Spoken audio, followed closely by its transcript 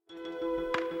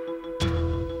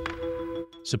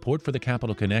Support for the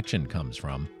Capital Connection comes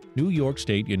from New York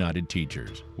State United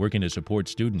Teachers, working to support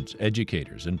students,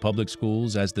 educators, and public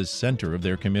schools as the center of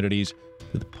their communities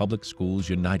with the Public Schools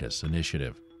Unite Us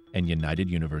initiative. And United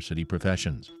University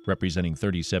Professions, representing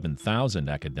 37,000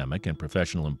 academic and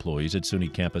professional employees at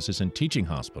SUNY campuses and teaching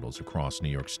hospitals across New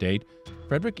York State.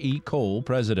 Frederick E. Cole,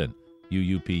 President,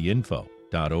 uupinfo.org.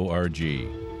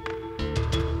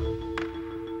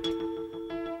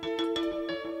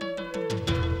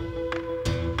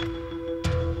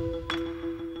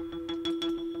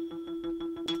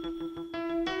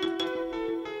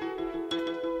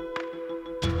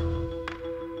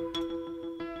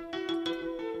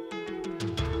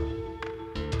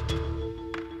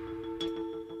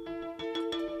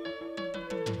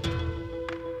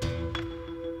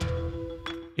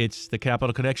 It's the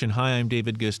Capital Connection. Hi, I'm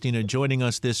David Gustina. Joining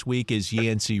us this week is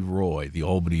Yancey Roy, the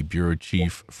Albany Bureau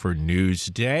Chief for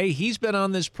Newsday. He's been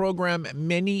on this program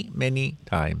many, many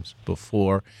times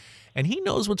before, and he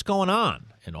knows what's going on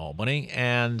in Albany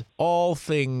and all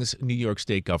things New York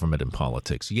State government and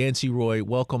politics. Yancey Roy,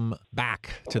 welcome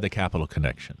back to the Capital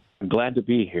Connection. Glad to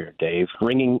be here, Dave.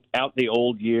 Ringing out the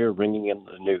old year, ringing in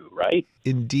the new, right?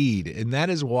 Indeed. And that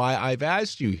is why I've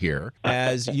asked you here,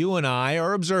 as you and I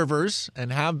are observers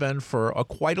and have been for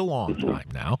quite a long time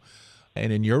now.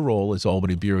 And in your role as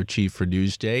Albany Bureau Chief for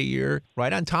Newsday, you're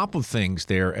right on top of things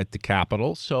there at the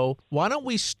Capitol. So why don't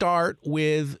we start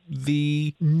with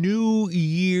the new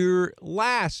year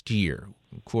last year?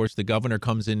 Of course, the governor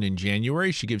comes in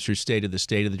January. She gives her State of the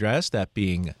State address, that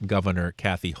being Governor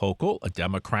Kathy Hochul, a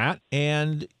Democrat.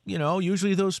 And, you know,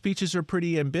 usually those speeches are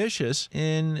pretty ambitious,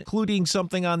 including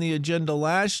something on the agenda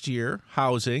last year,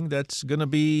 housing, that's going to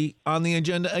be on the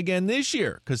agenda again this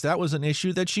year, because that was an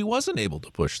issue that she wasn't able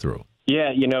to push through.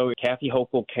 Yeah, you know, Kathy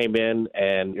Hochul came in,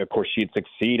 and, of course, she had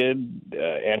succeeded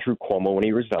Andrew Cuomo when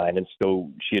he resigned, and so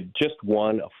she had just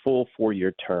won a full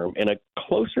 4-year term in a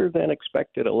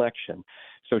closer-than-expected election.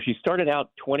 So she started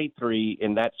out 23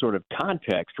 in that sort of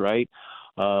context, right?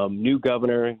 New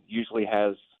governor usually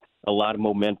has a lot of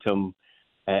momentum,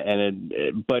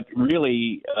 but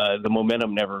really the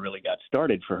momentum never really got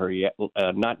started for her yet,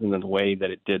 not in the way that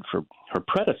it did for her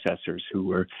predecessors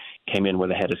who came in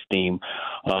with a head of steam.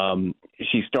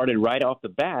 She started right off the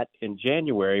bat in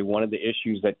January. One of the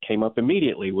issues that came up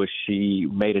immediately was she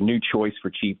made a new choice for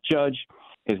chief judge.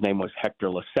 His name was Hector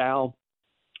LaSalle,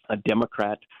 a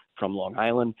Democrat from Long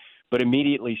Island. But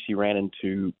immediately she ran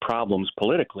into problems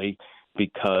politically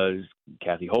because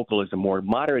Kathy Hochul is a more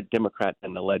moderate Democrat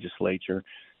than the legislature.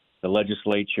 The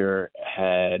legislature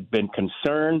had been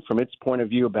concerned from its point of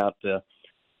view about the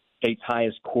state's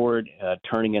highest court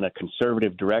turning in a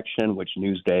conservative direction, which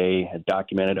Newsday had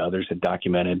documented, others had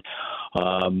documented.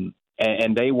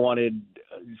 And they wanted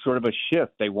sort of a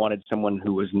shift. They wanted someone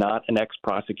who was not an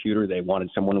ex-prosecutor. They wanted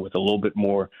someone with a little bit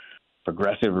more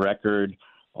progressive record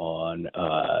on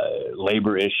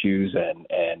labor issues and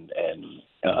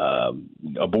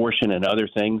abortion and other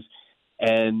things.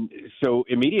 And so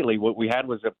immediately what we had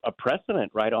was a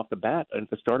precedent right off the bat at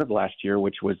the start of last year,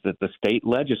 which was that the state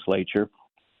legislature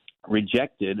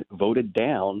voted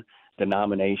down the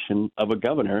nomination of a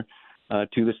governor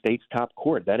to the state's top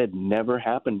court. That had never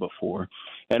happened before.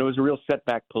 And it was a real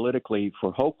setback politically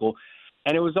for Hochul.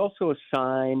 And it was also a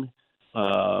sign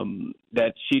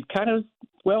that she'd kind of,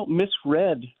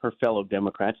 misread her fellow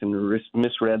Democrats and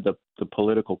misread the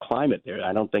political climate there.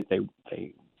 I don't think they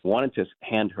wanted to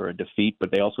hand her a defeat,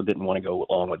 but they also didn't want to go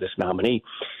along with this nominee.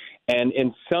 And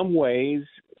in some ways,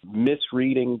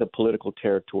 misreading the political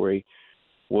territory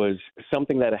was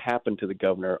something that happened to the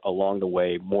governor along the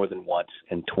way more than once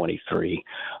in 23.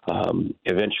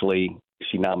 Eventually,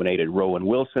 she nominated Rowan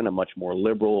Wilson, a much more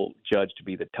liberal judge, to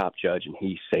be the top judge, and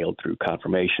he sailed through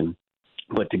confirmation.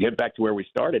 But to get back to where we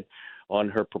started on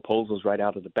her proposals right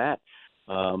out of the bat,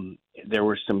 there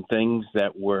were some things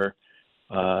that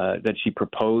she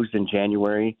proposed in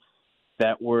January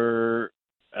that were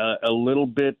a little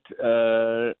bit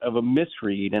of a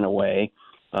misread in a way,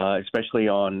 especially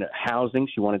on housing.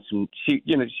 She wanted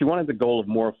the goal of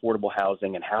more affordable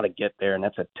housing and how to get there, and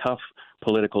that's a tough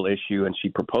political issue. And she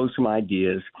proposed some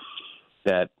ideas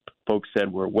that folks said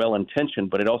were well-intentioned,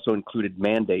 but it also included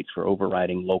mandates for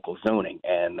overriding local zoning,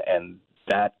 and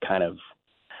that kind of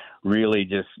really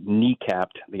just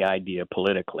kneecapped the idea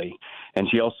politically. And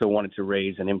she also wanted to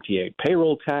raise an MTA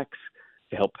payroll tax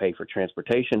to help pay for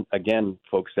transportation. Again,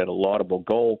 folks said a laudable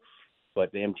goal,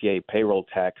 but the MTA payroll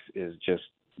tax is just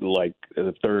like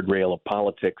the third rail of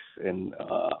politics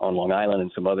on Long Island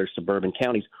and some other suburban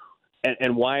counties.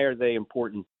 And why are they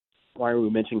important? Why are we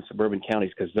mentioning suburban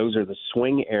counties? Because those are the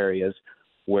swing areas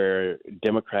where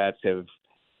Democrats have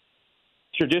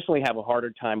traditionally have a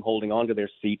harder time holding on to their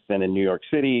seats than in New York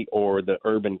City or the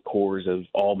urban cores of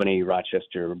Albany,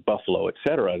 Rochester, Buffalo, et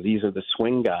cetera. These are the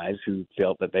swing guys who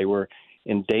felt that they were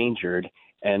endangered.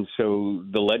 And so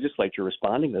the legislature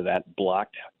responding to that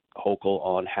blocked Hochul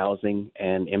on housing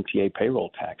and MTA payroll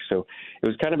tax. So it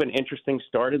was kind of an interesting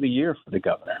start of the year for the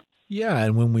governor. Yeah,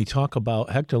 and when we talk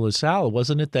about Hector LaSalle,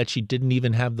 wasn't it that she didn't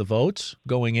even have the votes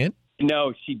going in?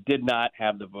 No, she did not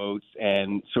have the votes,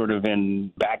 and sort of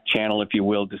in back channel, if you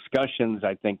will, discussions,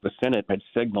 I think the Senate had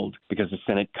signaled, because the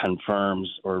Senate confirms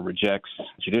or rejects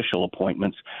judicial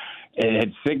appointments, it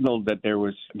had signaled that there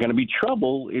was going to be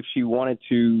trouble if she wanted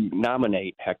to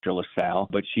nominate Hector LaSalle,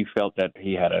 but she felt that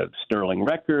he had a sterling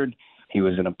record. He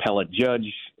was an appellate judge,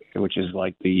 which is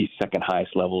like the second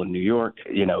highest level in New York.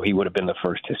 You know, he would have been the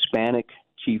first Hispanic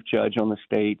chief judge on the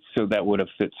state, so that would have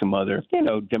fit some other,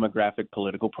 demographic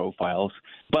political profiles.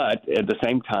 But at the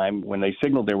same time, when they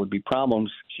signaled there would be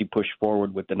problems, she pushed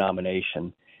forward with the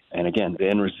nomination. And again, the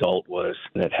end result was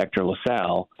that Hector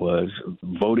LaSalle was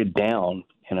voted down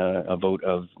in a vote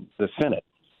of the Senate.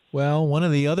 Well, one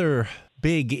of the other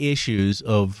big issues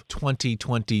of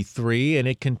 2023, and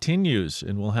it continues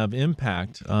and will have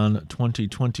impact on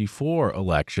 2024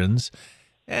 elections,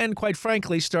 and quite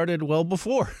frankly, started well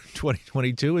before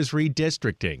 2022, is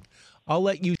redistricting. I'll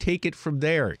let you take it from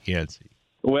there, Yancey.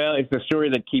 Well, it's a story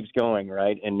that keeps going,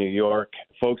 right, in New York.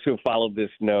 Folks who have followed this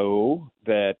know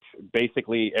that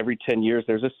basically every 10 years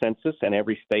there's a census, and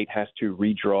every state has to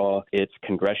redraw its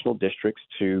congressional districts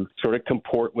to sort of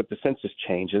comport with the census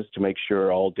changes to make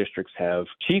sure all districts have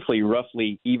chiefly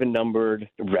roughly even-numbered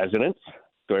residents,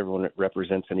 so everyone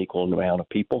represents an equal amount of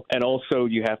people. And also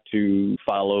you have to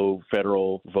follow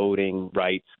federal voting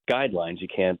rights guidelines. You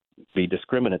can't be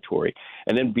discriminatory.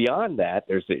 And then beyond that,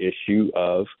 there's the issue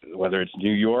of whether it's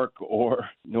New York or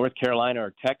North Carolina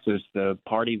or Texas, the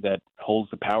party that holds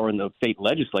the power in the state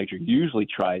legislature usually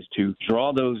tries to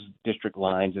draw those district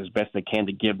lines as best they can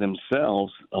to give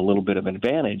themselves a little bit of an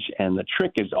advantage. And the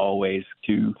trick is always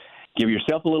to give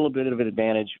yourself a little bit of an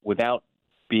advantage without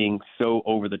being so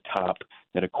over the top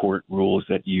that a court rules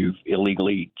that you've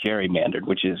illegally gerrymandered,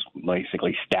 which is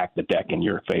basically stack the deck in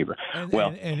your favor.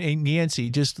 And Yancey,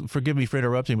 just forgive me for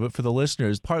interrupting, but for the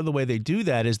listeners, part of the way they do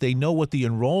that is they know what the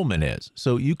enrollment is.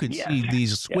 So you can see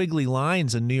these squiggly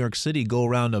lines in New York City go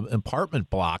around apartment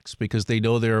blocks because they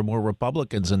know there are more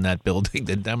Republicans in that building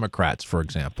than Democrats, for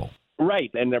example.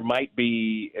 Right, and there might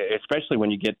be, especially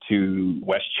when you get to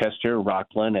Westchester,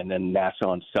 Rockland, and then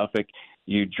Nassau and Suffolk,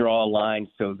 you draw a line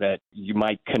so that you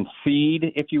might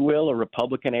concede, if you will, a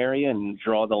Republican area and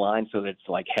draw the line so that it's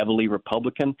like heavily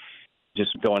Republican.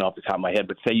 Just going off the top of my head,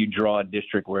 but say you draw a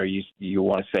district where you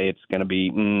want to say it's going to be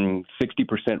 60%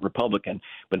 Republican,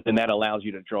 but then that allows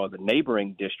you to draw the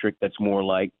neighboring district that's more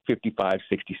like 55,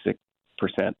 66%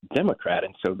 Democrat.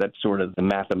 And so that's sort of the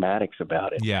mathematics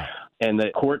about it. Yeah. And the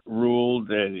court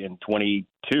ruled in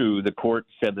 22, the court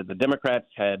said that the Democrats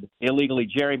had illegally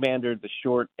gerrymandered. The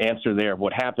short answer there,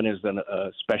 what happened is that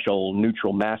a special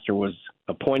neutral master was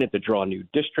appointed to draw new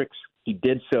districts. He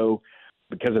did so.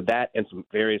 Because of that and some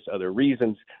various other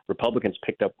reasons, Republicans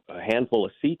picked up a handful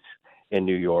of seats in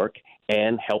New York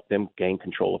and helped them gain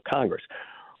control of Congress.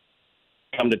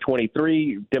 Come to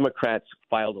 23, Democrats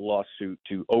filed a lawsuit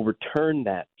to overturn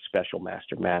that special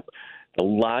master map. The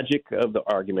logic of the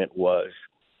argument was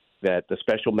that the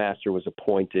special master was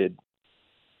appointed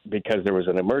because there was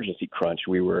an emergency crunch.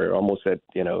 We were almost at,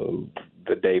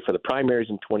 the day for the primaries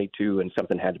in 22 and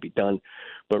something had to be done.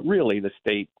 But really the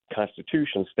state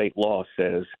constitution, state law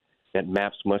says that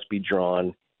maps must be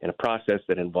drawn in a process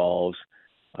that involves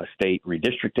a state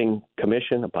redistricting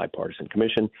commission, a bipartisan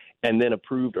commission, and then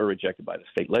approved or rejected by the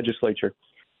state legislature.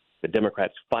 The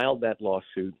Democrats filed that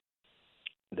lawsuit.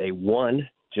 They won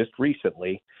just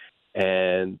recently,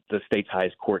 and the state's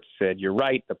highest court said, you're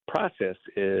right, the process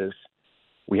is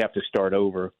we have to start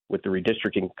over with the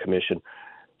redistricting commission,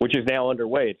 which is now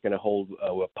underway. It's going to hold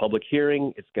a public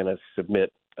hearing. It's going to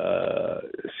submit a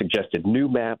suggested new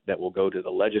map that will go to the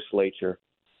legislature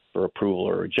for approval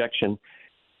or rejection.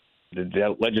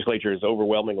 The legislature is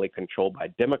overwhelmingly controlled by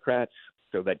Democrats,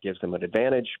 so that gives them an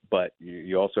advantage. But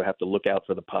you also have to look out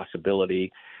for the possibility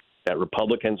that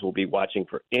Republicans will be watching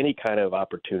for any kind of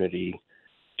opportunity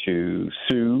to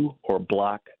sue or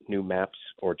block new maps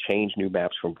or change new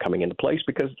maps from coming into place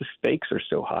because the stakes are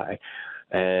so high.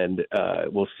 And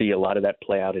we'll see a lot of that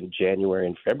play out in January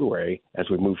and February as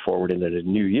we move forward into the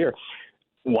new year.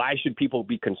 Why should people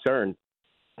be concerned?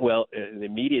 Well, the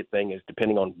immediate thing is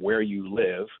depending on where you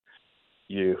live,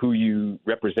 who you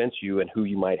represents you and who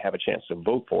you might have a chance to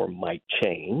vote for might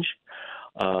change.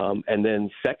 And then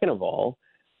second of all,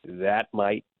 that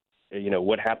might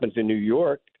what happens in New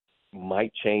York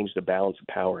might change the balance of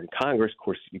power in Congress. Of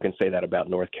course, you can say that about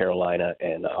North Carolina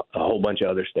and a whole bunch of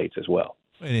other states as well.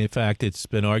 And in fact, it's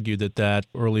been argued that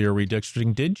earlier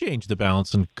redistricting did change the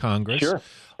balance in Congress. Sure.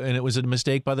 And it was a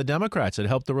mistake by the Democrats. It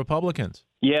helped the Republicans.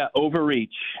 Yeah,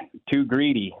 overreach, too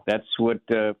greedy. That's what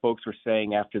folks were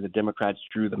saying after the Democrats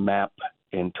drew the map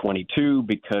in 22,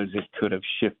 because it could have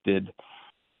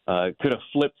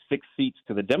flipped 6 seats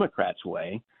to the Democrats'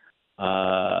 way.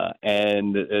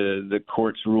 And the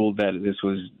courts ruled that this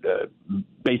was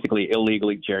basically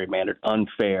illegally gerrymandered,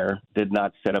 unfair, did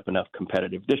not set up enough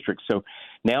competitive districts. So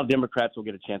now Democrats will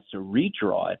get a chance to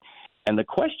redraw it. And the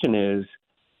question is,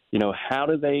 how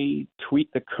do they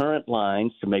tweak the current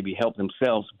lines to maybe help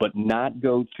themselves, but not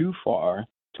go too far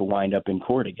to wind up in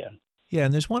court again? Yeah,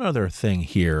 and there's one other thing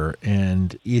here,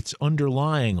 and it's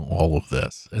underlying all of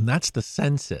this, and that's the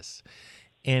census.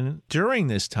 And during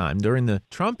this time, during the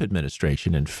Trump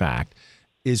administration, in fact,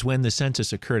 is when the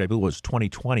census occurred. I believe it was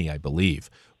 2020, I believe.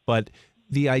 But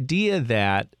the idea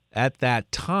that at that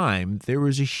time, there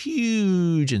was a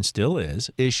huge, and still is,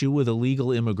 issue with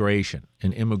illegal immigration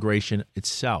and immigration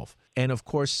itself. And of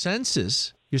course,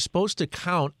 census, you're supposed to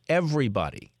count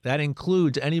everybody. That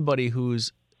includes anybody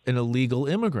who's an illegal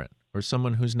immigrant or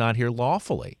someone who's not here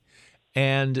lawfully.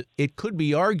 And it could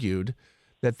be argued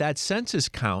that census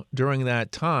count during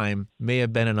that time may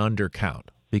have been an undercount,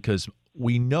 because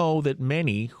we know that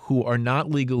many who are not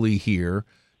legally here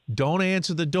don't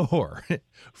answer the door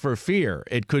for fear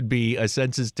it could be a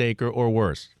census taker or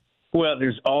worse. Well,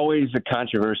 there's always a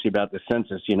controversy about the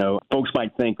census. Folks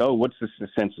might think, what's this? The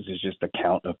census is just a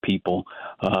count of people.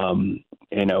 On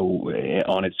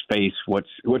its face, what's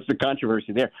the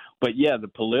controversy there? But yeah, the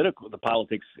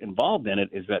politics involved in it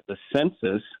is that the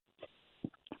census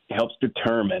helps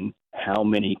determine how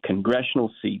many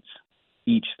congressional seats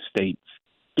each state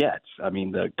gets. I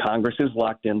mean, the Congress is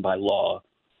locked in by law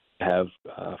to have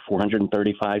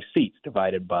 435 seats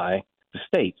divided by the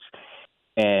states.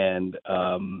 And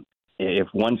if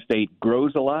one state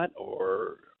grows a lot,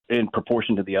 or in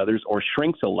proportion to the others, or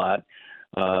shrinks a lot,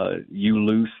 you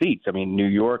lose seats. I mean, New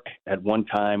York at one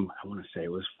time, I want to say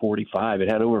it was 45.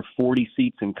 It had over 40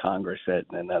 seats in Congress,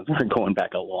 and we're going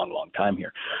back a long, long time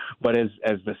here. But as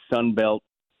the Sun Belt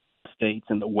states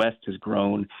and the West has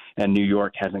grown, and New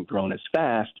York hasn't grown as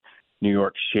fast, New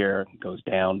York's share goes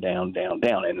down, down, down,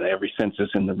 down. And every census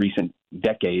in the recent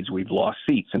decades, we've lost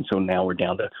seats. And so now we're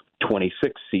down to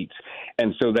 26 seats.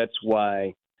 And so that's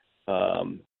why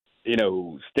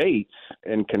states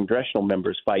and congressional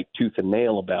members fight tooth and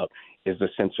nail about, is the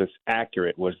census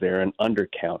accurate? Was there an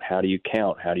undercount? How do you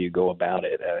count? How do you go about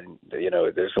it? And,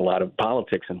 there's a lot of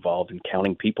politics involved in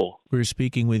counting people. We're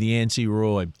speaking with Yancey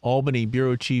Roy, Albany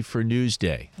Bureau Chief for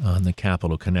Newsday on the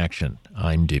Capitol Connection.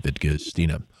 I'm David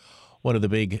Gustina. One of the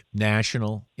big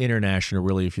national, international,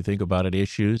 really, if you think about it,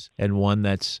 issues, and one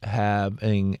that's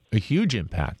having a huge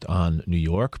impact on New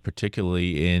York,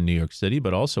 particularly in New York City,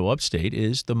 but also upstate,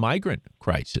 is the migrant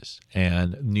crisis.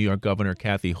 And New York Governor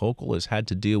Kathy Hochul has had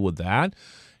to deal with that.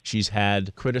 She's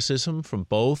had criticism from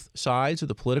both sides of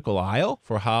the political aisle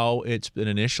for how it's been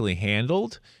initially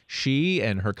handled. She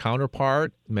and her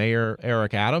counterpart, Mayor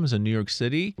Eric Adams in New York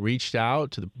City, reached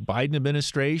out to the Biden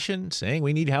administration saying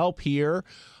we need help here.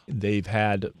 They've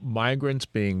had migrants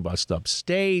being bused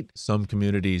upstate, some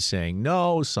communities saying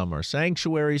no, some are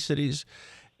sanctuary cities.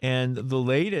 And the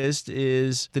latest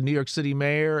is the New York City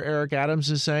Mayor, Eric Adams,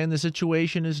 is saying the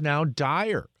situation is now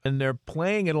dire. And they're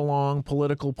playing it along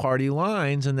political party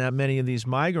lines, and that many of these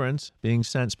migrants being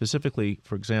sent specifically,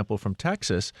 for example, from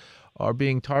Texas, are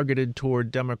being targeted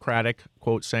toward Democratic,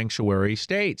 quote, sanctuary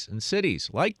states and cities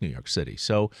like New York City.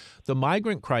 So the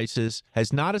migrant crisis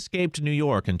has not escaped New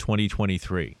York in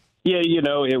 2023. Yeah,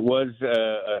 it was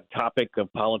a topic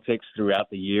of politics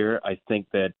throughout the year. I think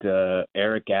that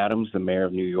Eric Adams, the mayor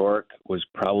of New York, was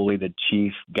probably the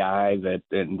chief guy that,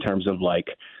 in terms of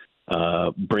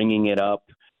bringing it up,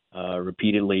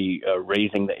 repeatedly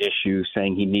raising the issue,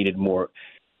 saying he needed more.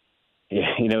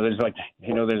 There's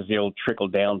the old trickle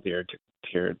down theory,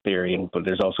 but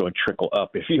there's also a trickle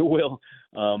up, if you will.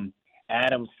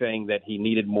 Adams saying that he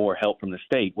needed more help from the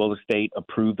state. Well, the state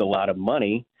approved a lot of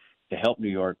money to help New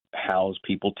York house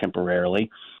people temporarily,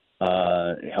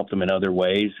 help them in other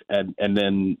ways. But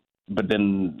then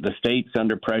the state's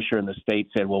under pressure, and the state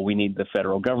said, well, we need the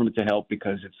federal government to help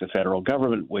because it's the federal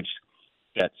government which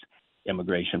sets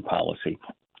immigration policy.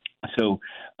 So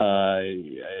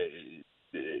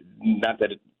not that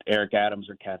Eric Adams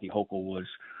or Kathy Hochul was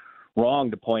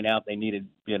wrong to point out they needed,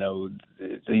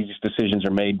 these decisions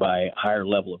are made by a higher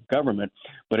level of government,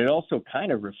 but it also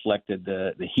kind of reflected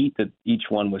the heat that each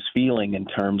one was feeling in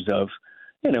terms of,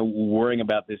 worrying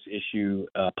about this issue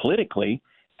politically,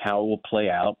 how it will play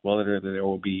out, whether there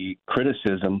will be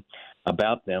criticism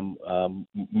about them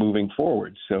moving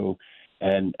forward. So,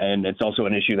 and it's also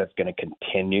an issue that's going to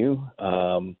continue.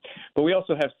 But we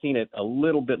also have seen it a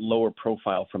little bit lower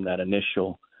profile from that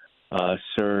initial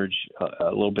surge a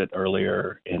little bit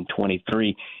earlier in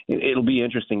 23. It'll be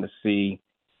interesting to see,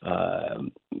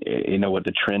 what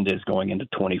the trend is going into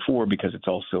 24, because it's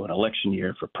also an election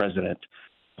year for president,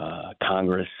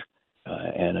 Congress,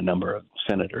 and a number of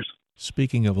senators.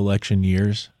 Speaking of election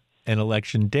years and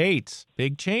election dates,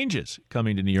 big changes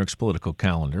coming to New York's political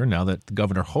calendar now that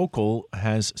Governor Hochul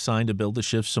has signed a bill to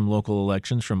shift some local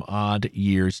elections from odd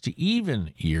years to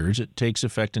even years. It takes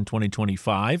effect in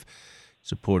 2025.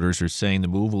 Supporters are saying the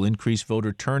move will increase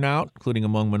voter turnout, including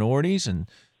among minorities, and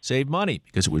save money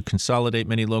because it would consolidate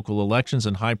many local elections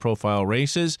and high-profile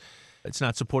races. It's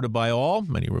not supported by all.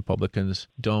 Many Republicans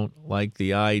don't like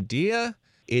the idea.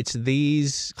 It's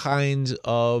these kinds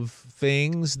of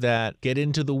things that get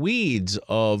into the weeds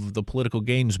of the political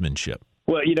gamesmanship.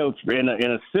 Well, in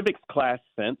a civics class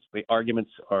sense, the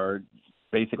arguments are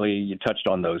basically, you touched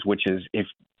on those, which is if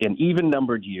in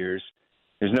even-numbered years,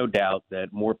 there's no doubt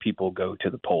that more people go to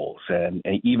the polls. And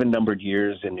even-numbered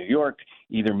years in New York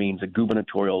either means a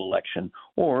gubernatorial election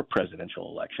or presidential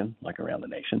election, like around the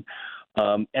nation.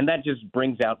 And that just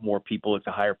brings out more people. It's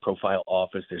a higher profile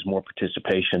office. There's more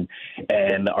participation.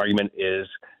 And the argument is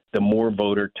the more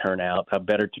voter turnout, the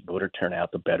better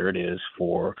it is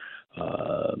for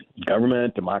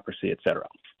government, democracy, et cetera.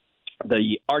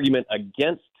 The argument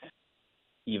against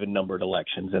even-numbered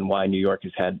elections and why New York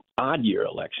has had odd-year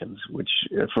elections, which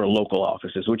for local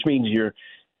offices, which means you're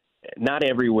not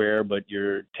everywhere, but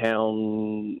your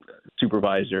town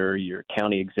supervisor, your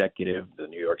county executive, the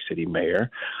New York City mayor,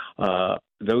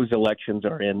 those elections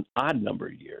are in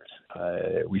odd-numbered years.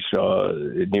 We saw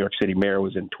the New York City mayor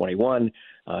was in 21.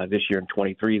 This year in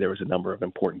 23, there was a number of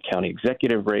important county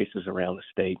executive races around the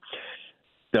state.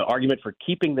 The argument for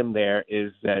keeping them there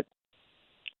is that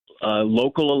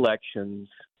local elections,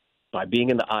 by being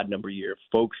in the odd number year,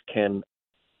 folks can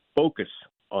focus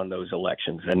on those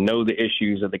elections and know the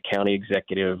issues of the county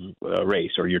executive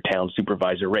race or your town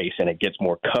supervisor race, and it gets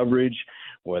more coverage,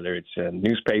 whether it's in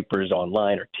newspapers,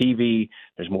 online, or TV.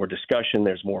 There's more discussion.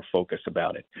 There's more focus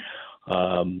about it.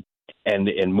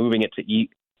 And moving it to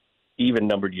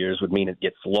even-numbered years would mean it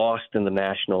gets lost in the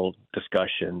national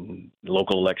discussion.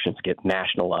 Local elections get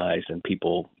nationalized, and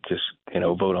people just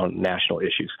vote on national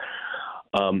issues.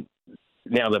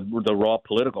 Now, the raw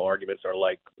political arguments are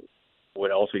like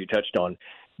what also you touched on.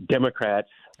 Democrats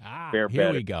fare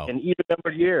better in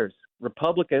even-numbered years.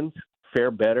 Republicans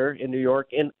fare better in New York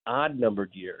in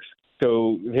odd-numbered years.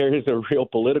 So there is a real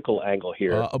political angle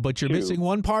here. But you're missing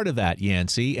one part of that,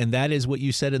 Yancey, and that is what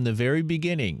you said in the very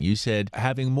beginning. You said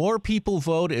having more people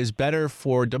vote is better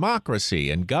for democracy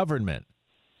and government,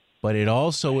 but it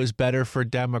also is better for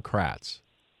Democrats.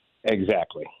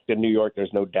 Exactly. In New York,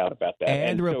 there's no doubt about that.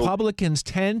 And Republicans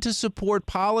tend to support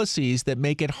policies that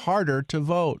make it harder to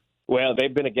vote. Well,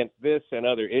 they've been against this and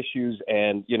other issues,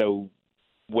 and,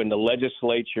 when the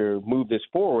legislature moved this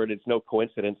forward, it's no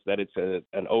coincidence that it's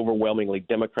an overwhelmingly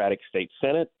Democratic state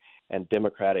Senate and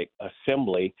Democratic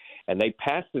Assembly, and they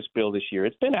passed this bill this year.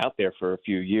 It's been out there for a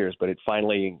few years, but it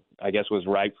finally, I guess, was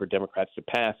ripe for Democrats to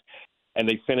pass, and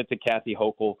they sent it to Kathy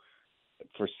Hochul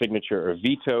for signature or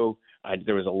veto.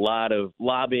 There was a lot of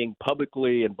lobbying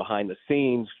publicly and behind the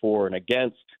scenes for and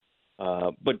against,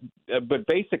 but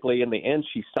basically in the end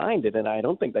she signed it, and I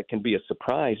don't think that can be a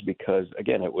surprise because,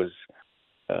 again, it was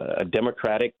a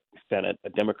Democratic Senate, a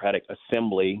Democratic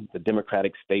Assembly. The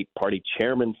Democratic State Party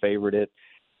chairman favored it,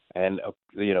 and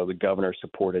the governor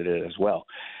supported it as well.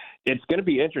 It's going to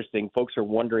be interesting. Folks are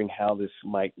wondering how this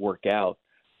might work out.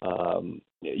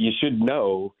 You should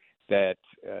know that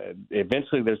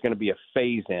eventually there's going to be a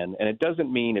phase in, and it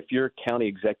doesn't mean if your county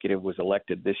executive was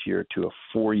elected this year to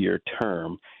a 4-year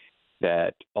term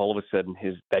that all of a sudden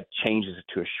that changes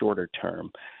to a shorter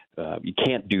term. You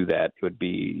can't do that. It would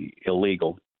be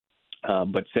illegal.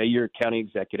 But say you're a county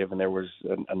executive and there was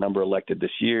a number elected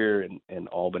this year in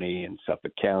Albany and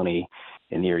Suffolk County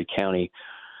and Erie County.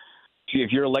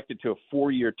 If you're elected to a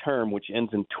 4-year term, which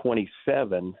ends in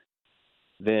 27,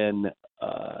 then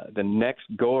the next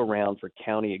go around for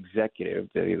county executive,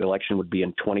 the election would be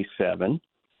in 27.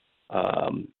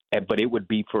 But it would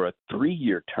be for a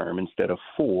 3-year term instead of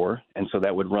 4, and so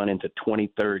that would run into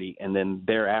 2030, and then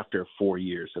thereafter 4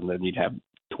 years, and then you'd have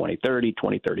 2030,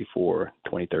 2034,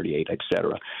 2038, et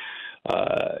cetera.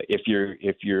 If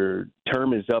your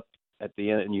term is up at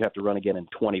the end and you have to run again in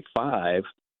 25,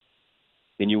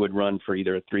 then you would run for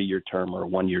either a 3-year term or a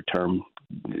 1-year term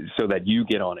so that you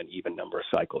get on an even number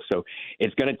cycle. So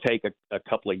it's going to take a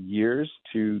couple of years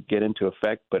to get into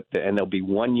effect, and there'll be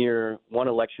one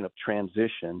election of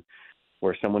transition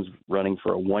where someone's running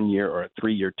for a 1-year or a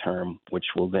 3-year term, which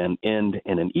will then end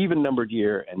in an even numbered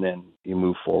year, and then you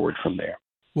move forward from there.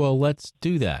 Well, let's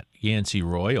do that. Yancey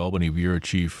Roy, Albany Bureau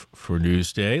Chief for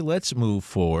Newsday. Let's move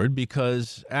forward,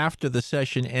 because after the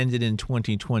session ended in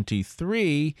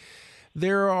 2023,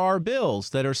 there are bills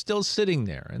that are still sitting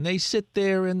there, and they sit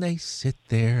there and they sit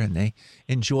there and they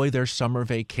enjoy their summer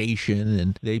vacation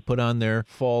and they put on their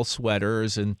fall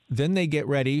sweaters, and then they get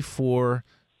ready for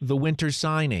the winter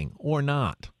signing or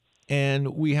not.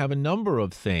 And we have a number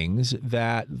of things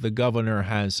that the governor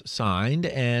has signed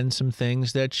and some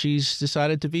things that she's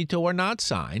decided to veto or not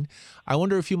sign. I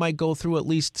wonder if you might go through at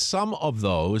least some of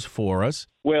those for us.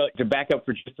 Well, to back up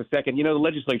for just a second, the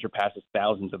legislature passes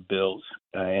thousands of bills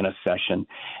in a session,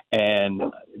 and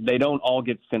they don't all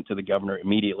get sent to the governor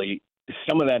immediately.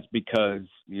 Some of that's because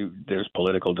there's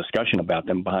political discussion about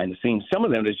them behind the scenes. Some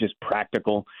of them is just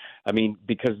practical. I mean,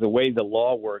 because the way the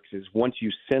law works is once you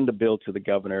send a bill to the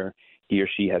governor, he or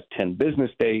she has 10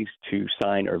 business days to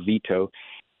sign or veto.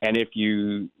 And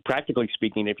practically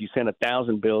speaking, if you send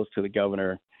 1,000 bills to the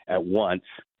governor at once,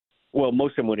 well,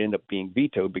 most of them would end up being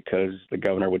vetoed because the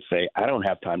governor would say, I don't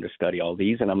have time to study all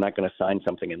these, and I'm not going to sign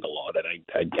something into law that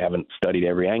I haven't studied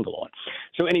every angle on.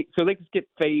 So they just get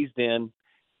phased in,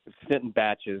 sent in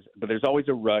batches, but there's always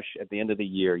a rush at the end of the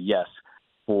year, yes,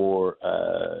 for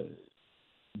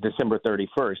December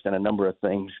 31st and a number of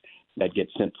things that get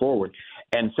sent forward.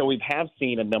 And so we have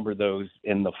seen a number of those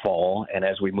in the fall, and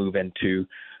as we move into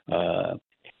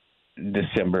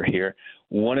December here,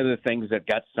 one of the things that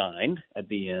got signed at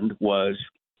the end was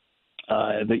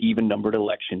the even-numbered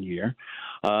election year.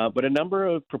 But a number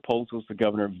of proposals the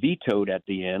governor vetoed at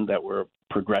the end that were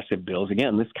progressive bills.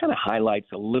 Again, this kind of highlights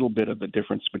a little bit of the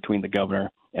difference between the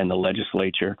governor and the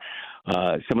legislature.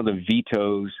 Some of the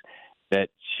vetoes that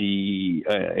she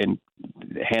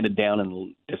handed down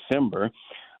in December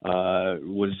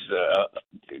was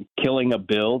killing a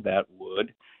bill that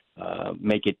would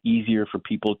make it easier for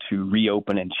people to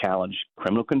reopen and challenge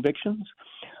criminal convictions.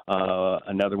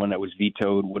 Another one that was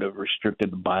vetoed would have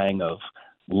restricted the buying of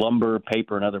lumber,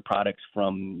 paper, and other products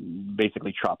from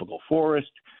basically tropical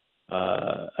forest.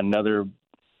 Another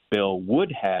bill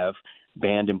would have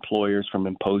banned employers from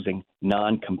imposing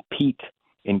non-compete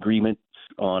agreements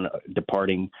on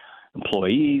departing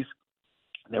employees.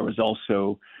 There was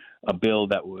also a bill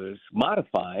that was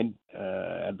modified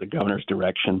at the governor's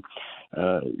direction.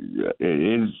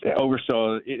 It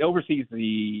oversees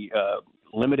the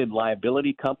limited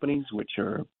liability companies, which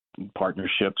are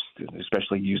partnerships,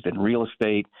 especially used in real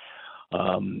estate.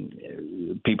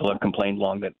 People have complained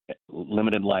long that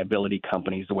limited liability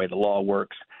companies, the way the law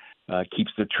works,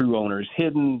 keeps the true owners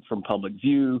hidden from public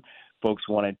view. Folks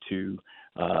wanted to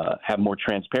have more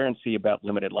transparency about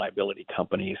limited liability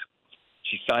companies.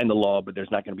 She signed the law, but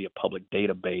there's not going to be a public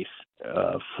database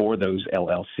for those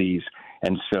LLCs.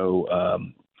 And so,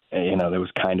 there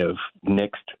was kind of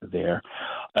nixed there.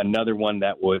 Another one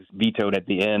that was vetoed at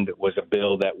the end was a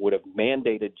bill that would have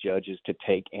mandated judges to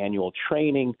take annual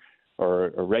training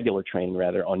or regular training,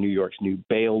 rather, on New York's new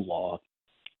bail law,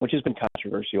 which has been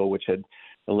controversial, which had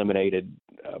eliminated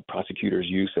prosecutors'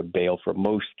 use of bail for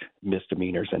most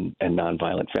misdemeanors and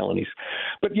nonviolent felonies.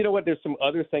 But you know what? There's some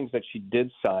other things that she did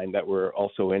sign that were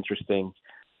also interesting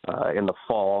in the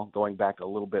fall, going back a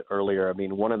little bit earlier. I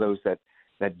mean, one of those that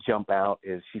jump out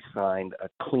is she signed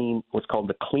what's called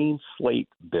the Clean Slate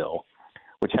Bill,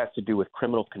 which has to do with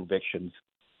criminal convictions.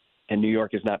 And New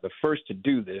York is not the first to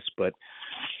do this, but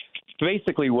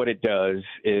basically what it does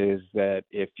is that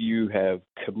if you have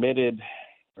committed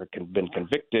or been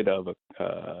convicted of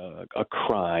a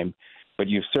crime, but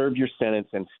you've served your sentence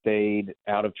and stayed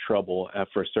out of trouble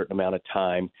for a certain amount of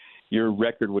time, your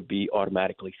record would be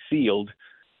automatically sealed.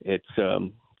 It's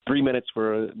 3 minutes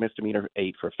for a misdemeanor,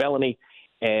 8 for a felony.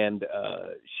 And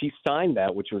she signed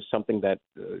that, which was something that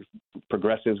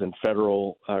progressives and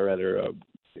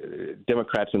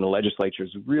Democrats in the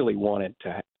legislatures really wanted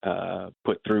to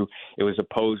put through. It was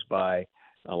opposed by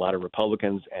a lot of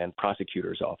Republicans and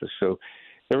prosecutors' office. So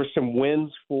there were some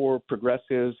wins for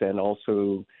progressives and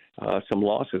also some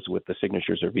losses with the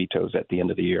signatures or vetoes at the end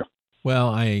of the year. Well,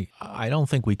 I don't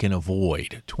think we can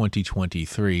avoid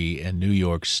 2023 and New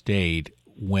York State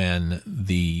when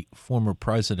the former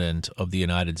president of the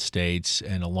United States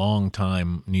and a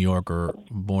longtime New Yorker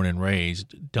born and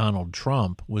raised, Donald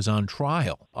Trump, was on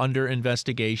trial under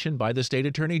investigation by the state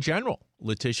attorney general,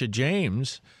 Letitia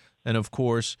James. And of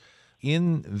course,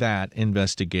 in that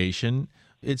investigation,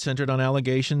 It centered on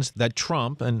allegations that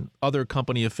Trump and other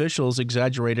company officials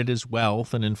exaggerated his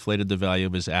wealth and inflated the value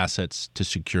of his assets to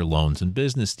secure loans and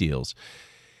business deals.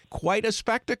 Quite a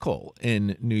spectacle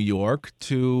in New York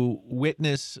to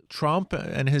witness Trump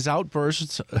and his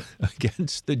outbursts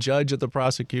against the judge of the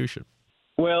prosecution.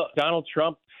 Well, Donald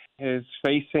Trump is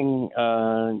facing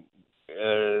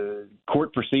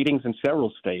court proceedings in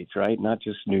several states, right? Not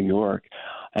just New York,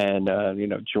 and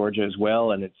Georgia as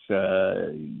well. And it's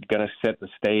going to set the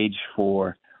stage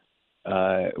for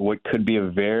what could be a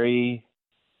very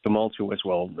tumultuous.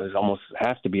 Well, there's almost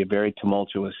has to be a very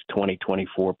tumultuous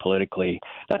 2024 politically,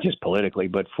 not just politically,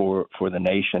 but for the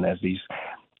nation as these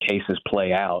cases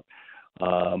play out.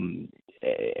 And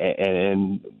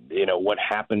what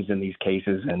happens in these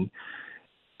cases and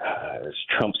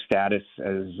Trump's status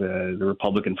as the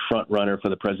Republican frontrunner for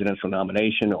the presidential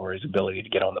nomination, or his ability to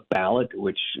get on the ballot,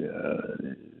 which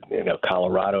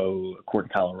Colorado, a court in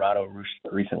Colorado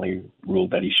recently ruled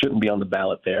that he shouldn't be on the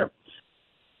ballot there.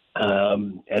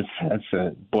 There's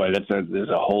a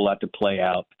whole lot to play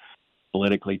out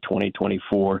politically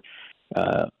 2024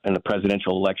 in the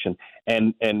presidential election,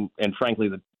 and frankly,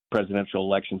 the presidential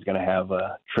election is going to have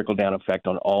a trickle-down effect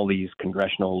on all these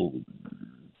congressional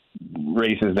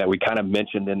races that we kind of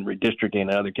mentioned in redistricting and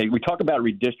other cases. We talk about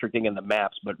redistricting in the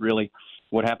maps, but really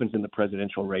what happens in the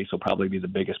presidential race will probably be the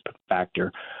biggest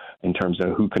factor in terms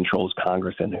of who controls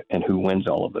Congress and who wins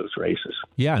all of those races.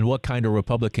 Yeah, and what kind of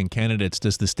Republican candidates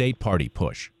does the state party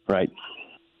push? Right.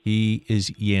 He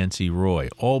is Yancey Roy,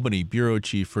 Albany bureau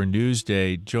chief for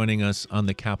Newsday, joining us on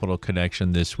the Capital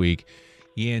Connection this week.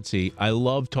 Yancey, I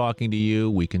love talking to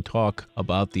you. We can talk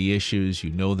about the issues.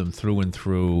 You know them through and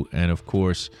through. And, of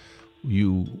course,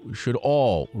 you should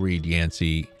all read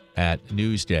Yancey at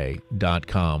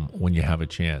newsday.com when you have a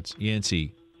chance.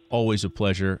 Yancey, always a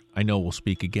pleasure. I know we'll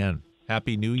speak again.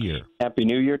 Happy New Year. Happy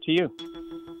New Year to you.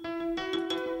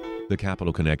 The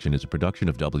Capital Connection is a production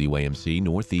of WAMC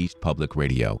Northeast Public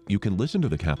Radio. You can listen to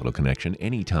The Capital Connection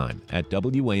anytime at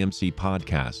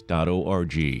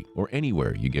WAMCpodcast.org or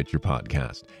anywhere you get your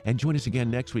podcast. And join us again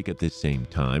next week at this same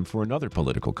time for another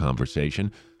political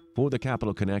conversation. For The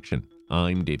Capital Connection,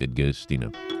 I'm David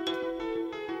Guistina.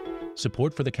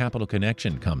 Support for The Capital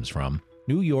Connection comes from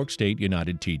New York State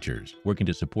United Teachers, working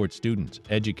to support students,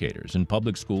 educators, and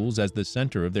public schools as the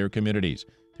center of their communities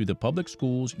through the Public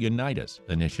Schools Unite Us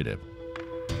initiative.